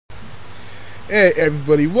Hey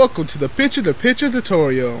everybody, welcome to the picture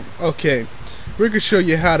tutorial. Okay, we're gonna show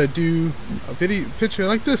you how to do a video picture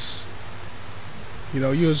like this. You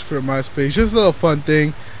know, used for MySpace. Just a little fun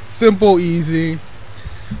thing, simple, easy.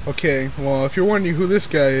 Okay, well, if you're wondering who this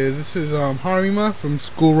guy is, this is Harima from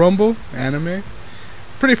School Rumble anime.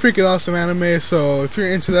 Pretty freaking awesome anime. So if you're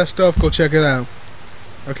into that stuff, go check it out.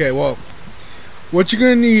 Okay, well, what you're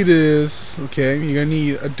gonna need is you're gonna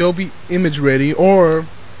need Adobe Imageready, or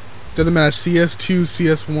doesn't matter, CS2,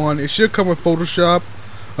 CS1. It should come with Photoshop,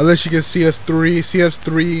 unless you get CS3.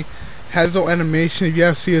 CS3 has no animation. If you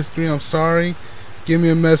have CS3, I'm sorry. Give me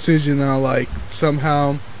a message and I'll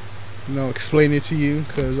somehow, explain it to you.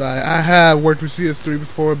 Cause I have worked with CS3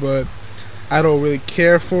 before, but I don't really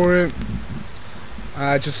care for it.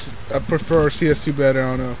 I prefer CS2 better.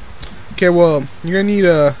 I don't know. Okay, well, you're gonna need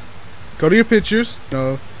go to your pictures.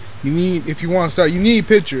 You need, if you want to start, you need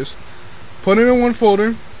pictures. Put it in one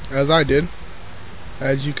folder, as I did,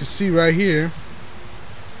 as you can see right here.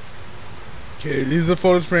 Okay, these are the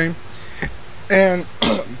photos frame, and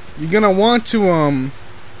you're gonna want to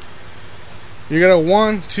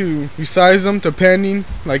resize them, depending,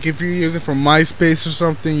 like if you're using from MySpace or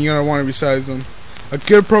something, you're gonna want to resize them. A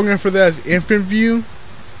good program for that is infarnview,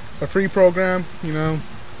 a free program.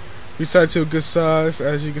 Resize to a good size.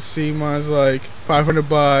 As you can see, mine's like 500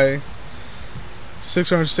 by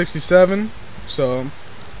 667. So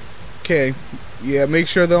okay, yeah, make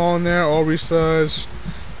sure they're all in there, all resized,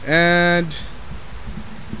 and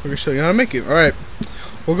we're gonna show you how to make it. Alright,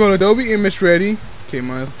 we'll go to Adobe Imageready. Okay,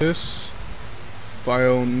 mine's this.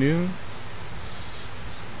 File new.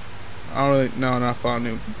 Not file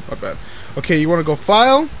new. My bad. Okay, you want to go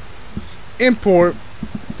File, Import,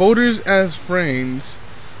 Folders as Frames.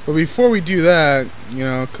 But before we do that,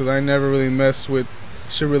 because I never really mess with,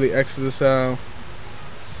 should really exit this out.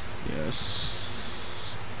 Yes.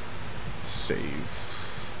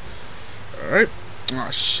 Save. Alright. Oh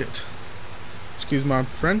shit. Excuse my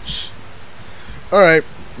French. Alright.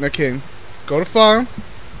 Okay. Go to File.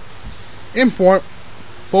 Import.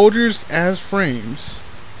 Folders as Frames.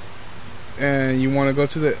 And you want to go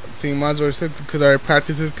to the... See, mine's already set because I already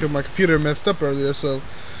practiced this because my computer messed up earlier. So,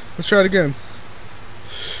 let's try it again.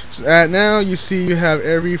 So, now you see you have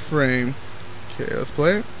every frame. Okay, let's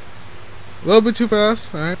play it. A little bit too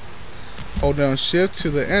fast. Alright. Hold down shift to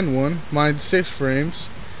the end one. Mine's 6 frames.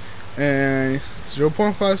 And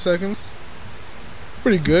 0.5 seconds.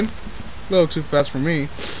 Pretty good. A little too fast for me.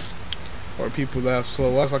 Or people that have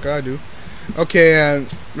slow eyes like I do. Okay, and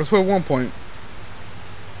let's put 1 point.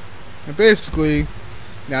 And basically,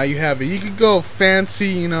 now you have it. You could go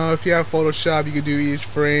fancy, if you have Photoshop, you could do each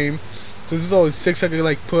frame. So this is always 6. I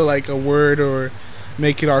could put a word or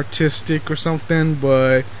make it artistic or something,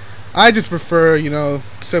 but I just prefer,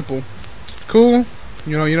 simple. Cool,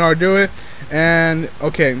 you know how to do it. And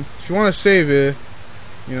okay, if you want to save it,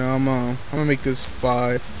 I'm gonna make this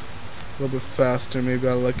 5 a little bit faster. Maybe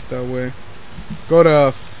I like it that way. Go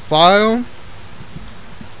to File,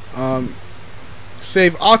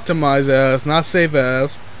 save optimize as, not save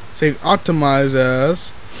as, save optimize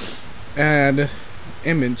as, and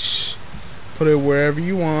image. Put it wherever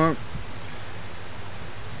you want,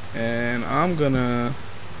 and I'm gonna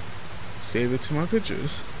save it to my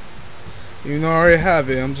pictures. Even though I already have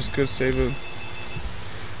it, I'm just gonna save it.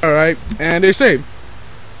 Alright, and they saved.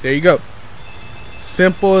 There you go.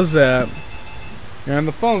 Simple as that. And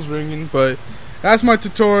the phone's ringing, but that's my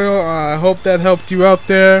tutorial. I hope that helped you out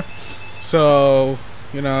there. So,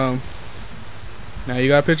 now you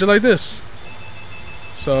got a picture like this.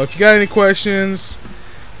 So if you got any questions,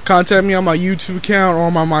 contact me on my YouTube account or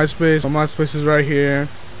on my MySpace. My MySpace is right here.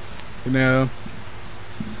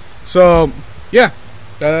 So yeah,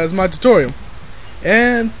 that's my tutorial.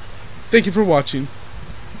 And thank you for watching.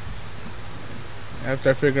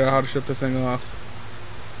 After I figure out how to shut this thing off.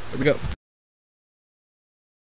 There we go.